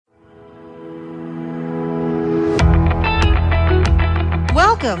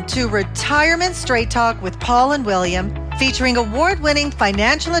Welcome to Retirement Straight Talk with Paul and William, featuring award-winning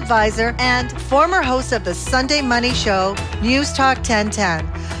financial advisor and former host of the Sunday Money Show, News Talk 1010,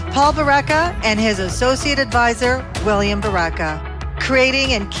 Paul Baraka, and his associate advisor, William Baraka.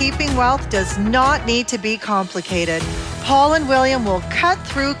 Creating and keeping wealth does not need to be complicated. Paul and William will cut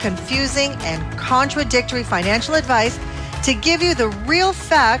through confusing and contradictory financial advice to give you the real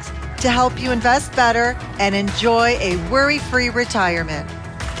facts to help you invest better and enjoy a worry-free retirement.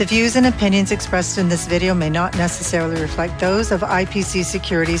 The views and opinions expressed in this video may not necessarily reflect those of IPC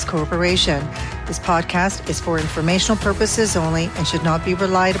Securities Corporation. This podcast is for informational purposes only and should not be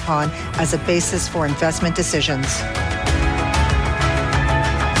relied upon as a basis for investment decisions.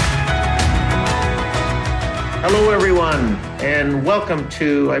 Hello, everyone, and welcome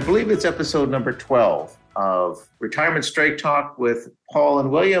to, I believe it's episode number 12 of Retirement Straight Talk with Paul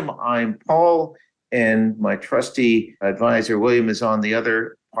and William. I'm Paul, and my trusty advisor, William, is on the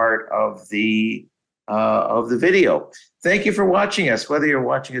other part of the video. Thank you for watching us, whether you're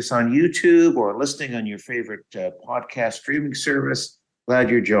watching us on YouTube or listening on your favorite podcast streaming service. Glad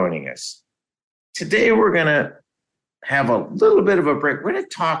you're joining us. Today, we're going to have a little bit of a break. We're going to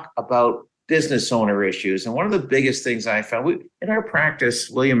talk about business owner issues. And one of the biggest things I found in our practice,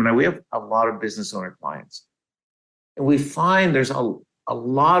 William and I, we have a lot of business owner clients. And we find there's a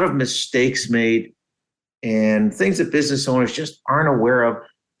lot of mistakes made and things that business owners just aren't aware of,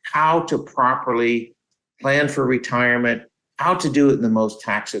 how to properly plan for retirement, how to do it in the most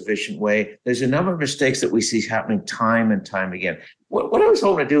tax efficient way. There's a number of mistakes that we see happening time and time again. What I was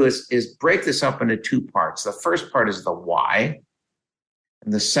hoping to do is break this up into two parts. The first part is the why.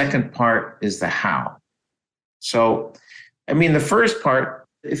 And the second part is the how. So, the first part,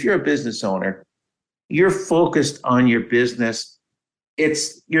 if you're a business owner, you're focused on your business.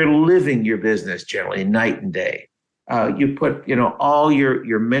 You're living your business generally night and day. You put, all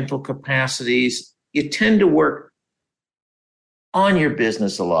your mental capacities. You tend to work on your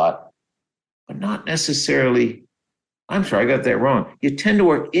business a lot, but not necessarily. I'm sorry, I got that wrong. You tend to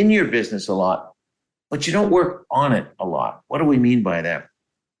work in your business a lot, but you don't work on it a lot. What do we mean by that?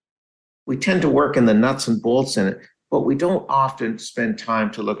 We tend to work in the nuts and bolts in it, but we don't often spend time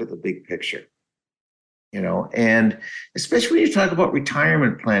to look at the big picture, and especially when you talk about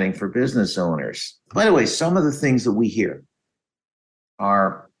retirement planning for business owners. By the way, some of the things that we hear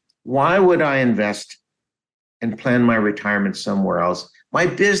are, why would I invest and plan my retirement somewhere else? My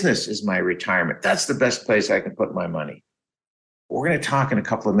business is my retirement. That's the best place I can put my money. We're going to talk in a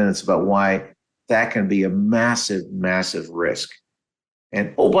couple of minutes about why that can be a massive, massive risk.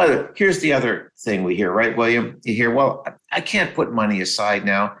 And by the way, here's the other thing we hear, right, William? You hear, well, I can't put money aside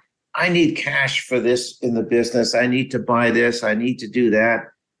now. I need cash for this in the business. I need to buy this. I need to do that.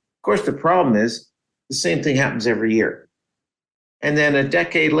 Of course, the problem is the same thing happens every year. And then a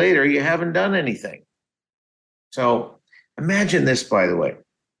decade later, you haven't done anything. So imagine this, by the way.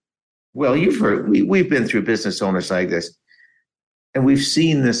 Well, you've heard, we've been through business owners like this, and we've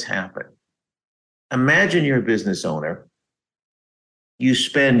seen this happen. Imagine you're a business owner. You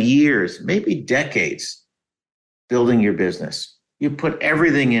spend years, maybe decades, building your business. You put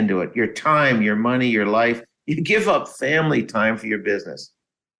everything into it, your time, your money, your life. You give up family time for your business.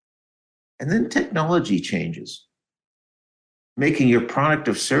 And then technology changes, making your product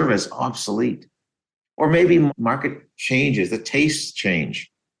or service obsolete. Or maybe market changes, the tastes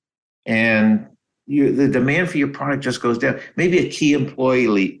change, and the demand for your product just goes down. Maybe a key employee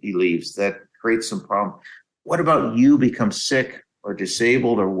leaves. That creates some problem. What about you become sick or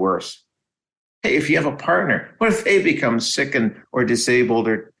disabled or worse? Hey, if you have a partner, what if they become sick or disabled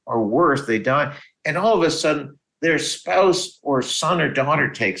or worse, they die, and all of a sudden their spouse or son or daughter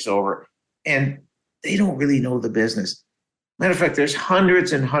takes over and they don't really know the business? Matter of fact, there's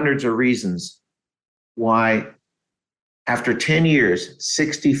hundreds and hundreds of reasons why after 10 years,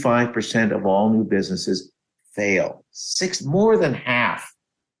 65% of all new businesses fail. More than half.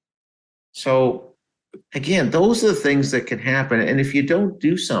 So again, those are the things that can happen. And if you don't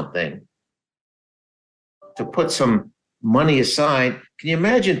do something to put some money aside, can you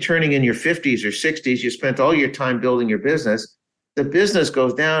imagine turning in your 50s or 60s, you spent all your time building your business, the business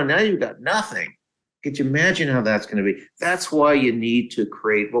goes down, now you've got nothing. Could you imagine how that's going to be? That's why you need to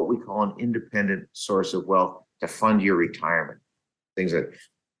create what we call an independent source of wealth to fund your retirement. Things that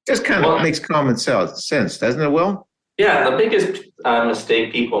just kind of makes common sense, doesn't it, Will? Yeah, the biggest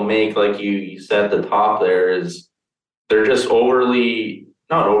mistake people make, like you said at the top there, is they're just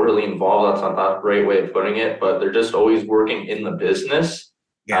not overly involved. That's not the right way of putting it, but they're just always working in the business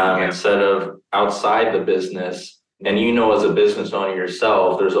instead of outside the business And as a business owner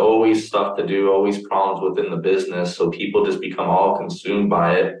yourself, there's always stuff to do, always problems within the business. So people just become all consumed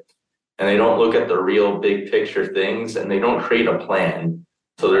by it, and they don't look at the real big picture things, and they don't create a plan.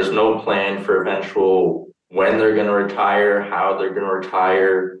 So there's no plan for eventual when they're going to retire, how they're going to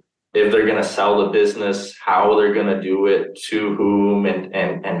retire, if they're going to sell the business, how they're going to do it, to whom,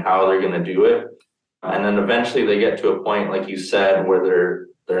 and how they're going to do it. And then eventually they get to a point, like you said, where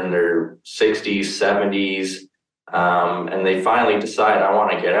they're in their 60s, 70s, and they finally decide, I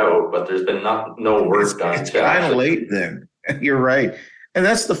want to get out, but there's been no work done. It's kind of late then. You're right. And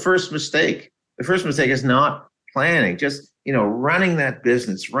that's the first mistake. The first mistake is not planning, just, running that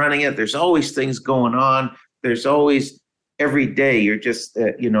business, running it. There's always things going on. There's always every day. You're just,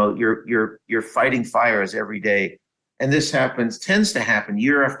 you're fighting fires every day. And this tends to happen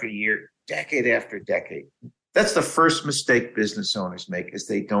year after year, decade after decade. That's the first mistake business owners make, is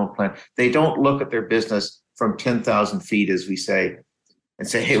they don't plan. They don't look at their business from 10,000 feet, as we say, and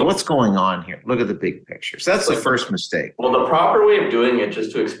say, hey, what's going on here? Look at the big picture. So that's the first mistake. Well, the proper way of doing it,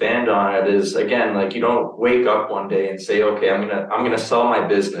 just to expand on it, is, again, like, you don't wake up one day and say, okay, I'm gonna sell my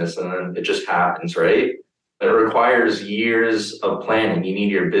business, and then it just happens, right? It requires years of planning. You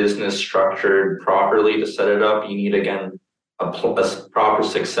need your business structured properly to set it up. You need, again, a proper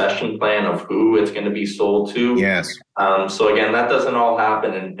succession plan of who it's going to be sold to. Yes. So again, that doesn't all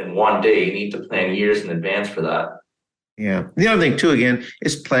happen in one day. You need to plan years in advance for that. Yeah. The other thing too, again,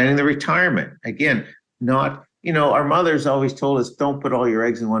 is planning the retirement. Again, not, our mothers always told us, don't put all your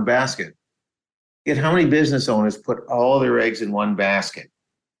eggs in one basket. Yet how many business owners put all their eggs in one basket?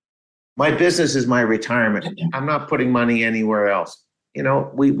 My business is my retirement. I'm not putting money anywhere else.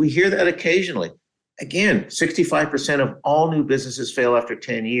 We hear that occasionally. Again, 65% of all new businesses fail after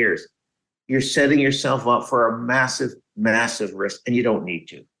 10 years. You're setting yourself up for a massive, massive risk, and you don't need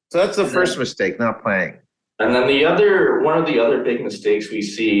to. So that's the first mistake, not planning. And then one of the other big mistakes we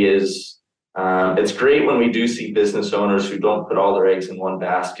see is, it's great when we do see business owners who don't put all their eggs in one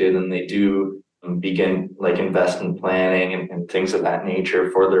basket, and they do begin like investment planning and things of that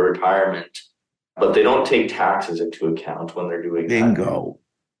nature for their retirement, but they don't take taxes into account when they're doing that.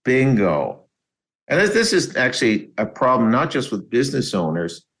 Bingo. And this is actually a problem, not just with business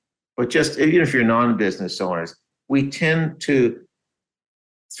owners, but just even if you're non-business owners. We tend to,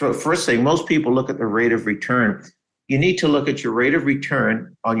 so first thing, most people look at the rate of return. You need to look at your rate of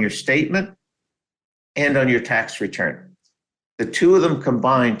return on your statement and on your tax return. The two of them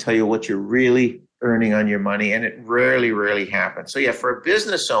combined tell you what you're really earning on your money, and it rarely, rarely happens. So yeah, for a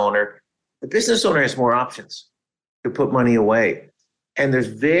business owner, the business owner has more options to put money away. And there's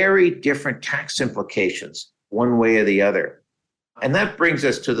very different tax implications, one way or the other. And that brings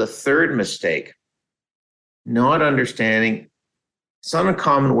us to the third mistake, not understanding. It's not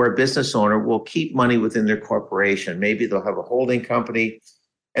uncommon where a business owner will keep money within their corporation. Maybe they'll have a holding company,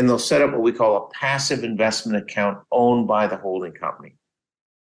 and they'll set up what we call a passive investment account owned by the holding company.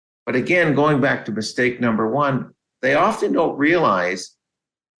 But again, going back to mistake number one, they often don't realize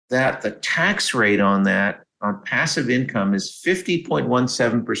that the tax rate on that, on passive income, is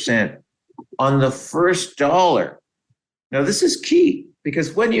 50.17% on the first dollar. Now, this is key,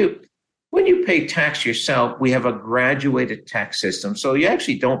 because when you pay tax yourself, we have a graduated tax system. So you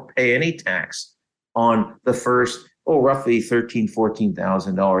actually don't pay any tax on the first, roughly $13,000,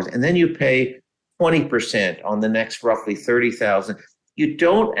 $14,000. And then you pay 20% on the next roughly $30,000. You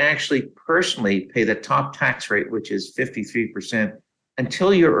don't actually personally pay the top tax rate, which is 53%,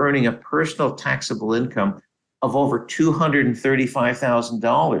 until you're earning a personal taxable income of over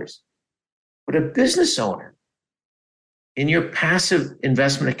 $235,000. But a business owner, in your passive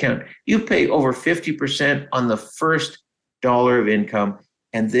investment account, you pay over 50% on the first dollar of income,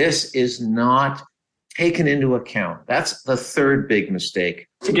 and this is not taken into account. That's the third big mistake.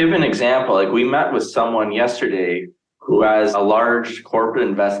 To give an example, like, we met with someone yesterday who has a large corporate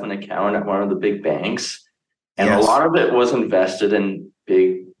investment account at one of the big banks, and yes, a lot of it was invested in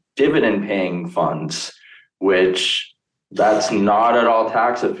big dividend paying funds, which that's not at all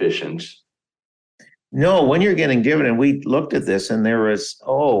tax efficient. No, when you're getting dividend, we looked at this, and there was, it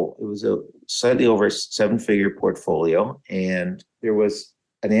was a slightly over 7-figure portfolio, and there was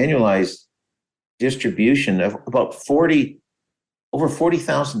an annualized distribution of about over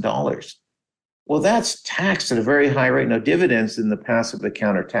 $40,000. Well, that's taxed at a very high rate. Now, dividends in the passive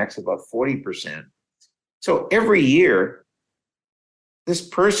account are taxed about 40%. So every year, this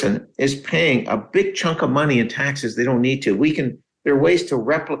person is paying a big chunk of money in taxes they don't need to. There are ways to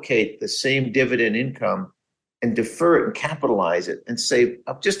replicate the same dividend income and defer it and capitalize it and save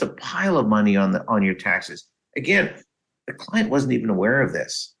up just a pile of money on your taxes. Again, the client wasn't even aware of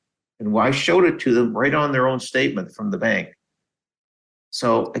this. And I showed it to them right on their own statement from the bank.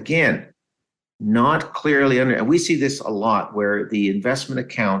 So again, not clearly and we see this a lot where the investment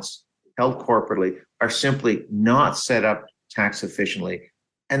accounts held corporately are simply not set up tax efficiently.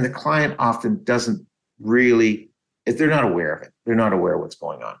 And the client often doesn't really, if they're not aware of it, they're not aware of what's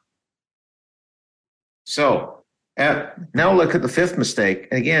going on. So now look at the fifth mistake.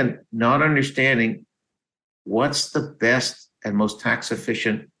 And again, not understanding what's the best and most tax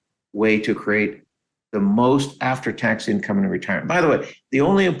efficient way to create the most after-tax income in retirement. By the way, the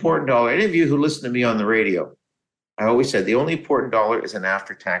only important dollar, any of you who listen to me on the radio, I always said the only important dollar is an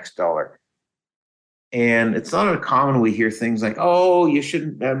after-tax dollar. And it's not uncommon we hear things like, oh, you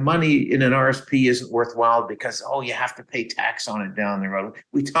shouldn't, money in an RSP isn't worthwhile because, oh, you have to pay tax on it down the road.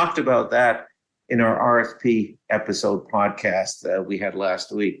 We talked about that in our RSP episode podcast we had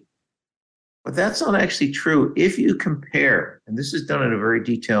last week. But that's not actually true. If you compare, and this is done at a very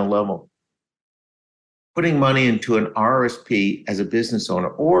detailed level, putting money into an RSP as a business owner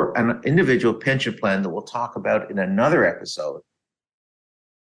or an individual pension plan that we'll talk about in another episode,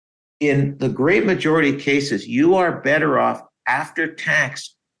 in the great majority of cases, you are better off after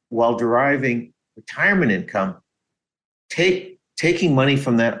tax while deriving retirement income, taking money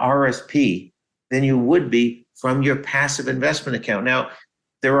from that RSP than you would be from your passive investment account. Now,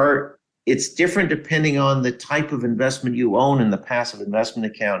 it's different depending on the type of investment you own in the passive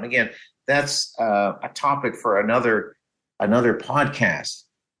investment account. And again, that's a topic for another podcast.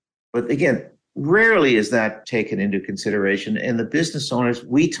 But again, rarely is that taken into consideration. And the business owners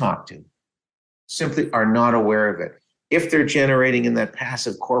we talk to simply are not aware of it. If they're generating in that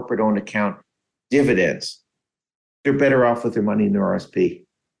passive corporate-owned account dividends, they're better off with their money in their RSP.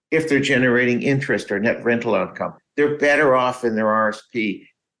 If they're generating interest or net rental income, they're better off in their RSP.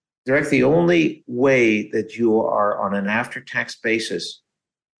 The only way that you are on an after-tax basis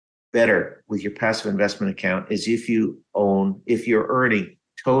better with your passive investment account is if you're earning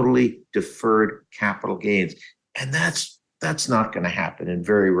totally deferred capital gains. And that's not going to happen in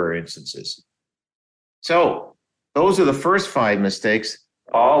very rare instances. So those are the first 5 mistakes.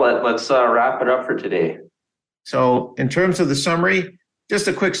 Paul, let's wrap it up for today. So in terms of the summary, just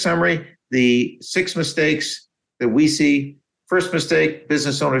a quick summary, the 6 mistakes that we see. First mistake,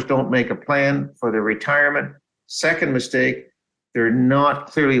 business owners don't make a plan for their retirement. Second mistake, they're not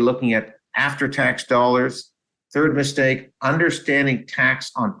clearly looking at after-tax dollars. Third mistake, understanding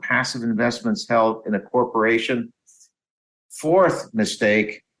tax on passive investments held in a corporation. Fourth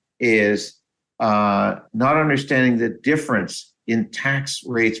mistake is not understanding the difference in tax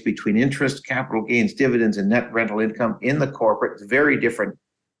rates between interest, capital gains, dividends, and net rental income in the corporate. It's very different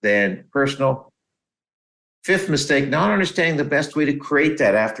than personal. Fifth mistake, not understanding the best way to create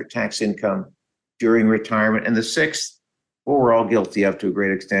that after-tax income during retirement. And the sixth, what we're all guilty of to a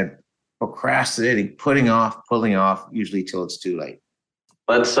great extent, procrastinating, putting off, usually till it's too late.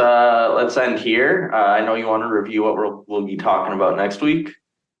 Let's end here. I know you want to review what we'll be talking about next week.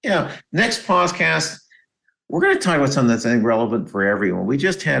 Yeah, next podcast, we're going to talk about something that's, I think, relevant for everyone. We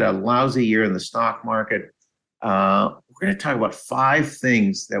just had a lousy year in the stock market. We're going to talk about 5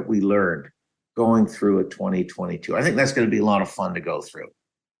 things that we learned going through a 2022. I think that's going to be a lot of fun to go through.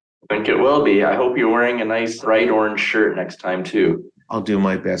 I think it will be. I hope you're wearing a nice bright orange shirt next time too. I'll do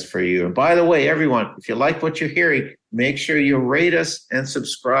my best for you. And by the way, everyone, if you like what you're hearing, make sure you rate us and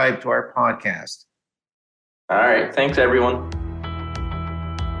subscribe to our podcast. All right. Thanks, everyone.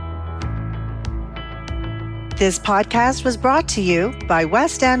 This podcast was brought to you by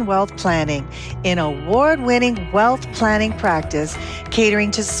West End Wealth Planning, an award-winning wealth planning practice catering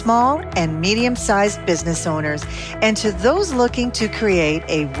to small and medium-sized business owners and to those looking to create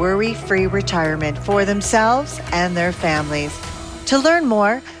a worry-free retirement for themselves and their families. To learn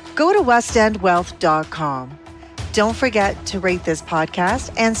more, go to westendwealth.com. Don't forget to rate this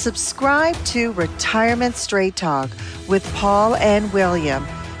podcast and subscribe to Retirement Straight Talk with Paul and William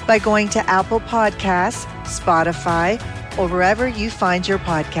by going to Apple Podcasts, Spotify, or wherever you find your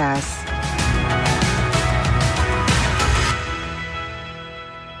podcasts.